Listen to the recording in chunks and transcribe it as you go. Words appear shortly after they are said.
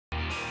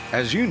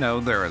As you know,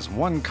 there is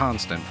one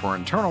constant for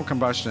internal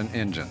combustion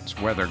engines,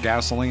 whether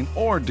gasoline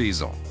or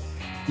diesel.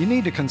 You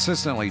need to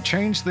consistently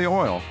change the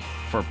oil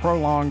for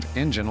prolonged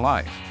engine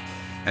life.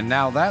 And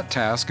now that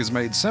task is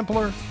made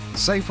simpler,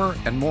 safer,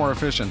 and more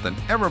efficient than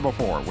ever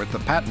before with the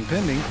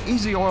patent-pending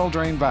Easy Oil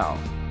Drain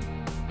Valve.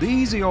 The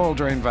Easy Oil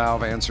Drain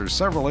Valve answers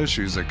several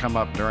issues that come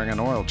up during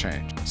an oil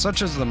change,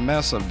 such as the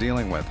mess of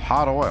dealing with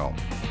hot oil.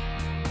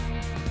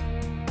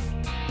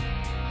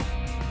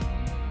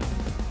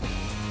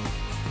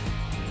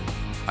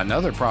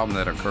 Another problem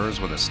that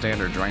occurs with a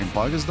standard drain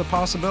plug is the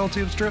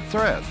possibility of stripped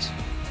threads.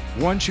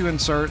 Once you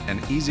insert an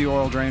Easy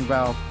Oil Drain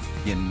Valve,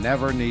 you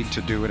never need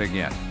to do it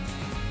again.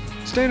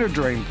 Standard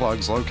drain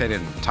plugs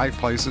located in tight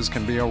places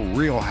can be a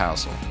real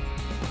hassle.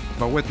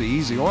 But with the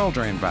Easy Oil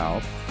Drain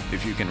Valve,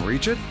 if you can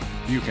reach it,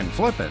 you can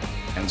flip it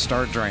and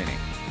start draining.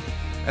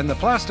 And the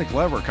plastic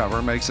lever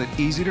cover makes it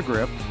easy to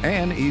grip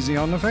and easy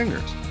on the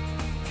fingers.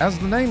 As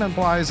the name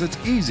implies, it's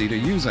easy to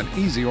use an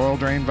Easy Oil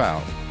Drain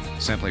Valve.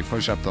 Simply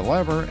push up the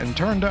lever and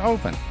turn to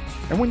open.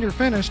 And when you're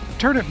finished,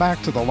 turn it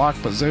back to the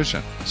lock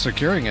position,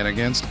 securing it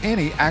against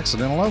any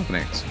accidental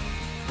openings.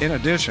 In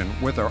addition,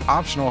 with our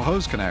optional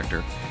hose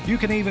connector, you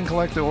can even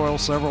collect the oil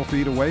several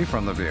feet away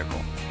from the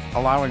vehicle,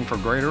 allowing for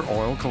greater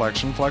oil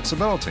collection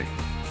flexibility.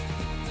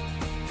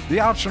 The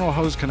optional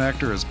hose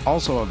connector is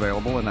also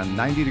available in a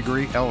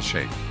 90-degree L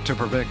shape to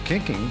prevent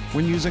kinking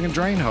when using a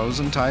drain hose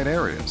in tight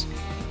areas.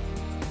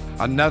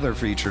 Another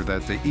feature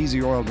that the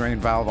Easy Oil Drain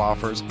Valve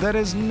offers that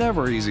is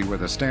never easy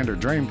with a standard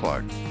drain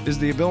plug is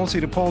the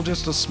ability to pull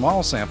just a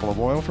small sample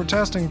of oil for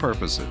testing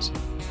purposes.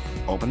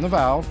 Open the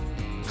valve,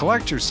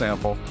 collect your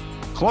sample,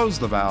 close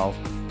the valve,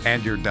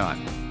 and you're done.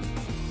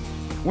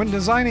 When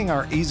designing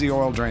our Easy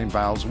Oil Drain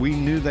Valves, we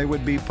knew they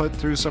would be put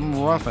through some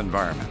rough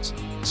environments.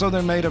 So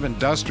they're made of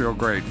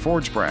industrial-grade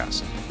forged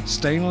brass,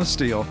 stainless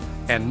steel,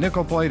 and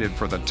nickel-plated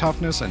for the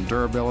toughness and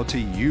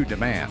durability you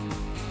demand.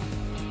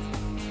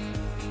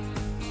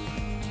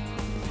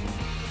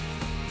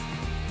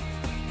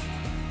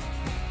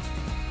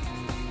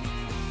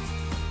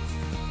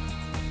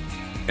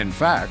 In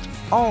fact,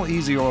 all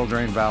Easy Oil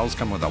Drain Valves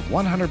come with a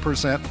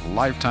 100%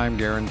 lifetime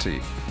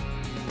guarantee.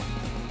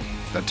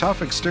 The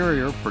tough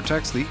exterior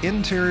protects the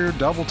interior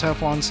double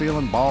Teflon seal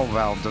and ball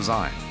valve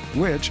design,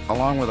 which,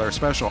 along with our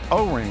special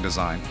O-ring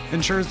design,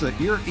 ensures that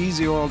your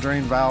Easy Oil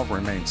Drain Valve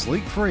remains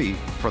leak-free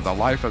for the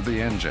life of the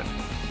engine.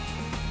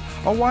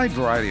 A wide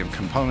variety of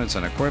components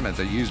and equipment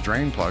that use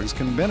drain plugs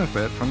can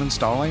benefit from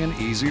installing an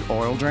Easy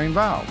Oil Drain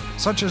Valve,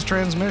 such as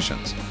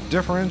transmissions,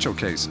 differential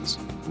cases,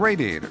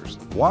 radiators,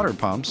 water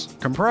pumps,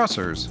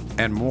 compressors,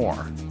 and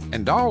more.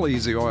 And all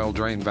Easy Oil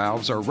Drain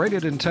Valves are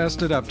rated and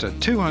tested up to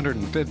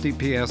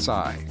 250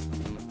 psi.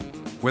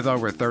 With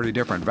over 30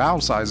 different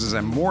valve sizes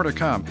and more to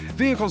come,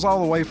 vehicles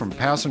all the way from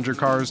passenger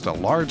cars to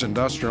large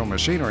industrial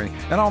machinery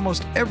and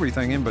almost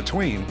everything in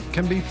between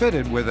can be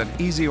fitted with an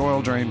Easy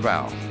Oil Drain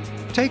Valve.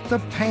 Take the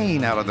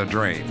pain out of the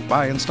drain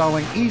by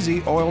installing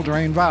Easy Oil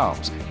Drain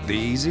Valves, the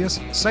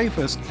easiest,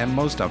 safest, and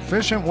most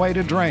efficient way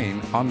to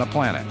drain on the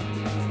planet.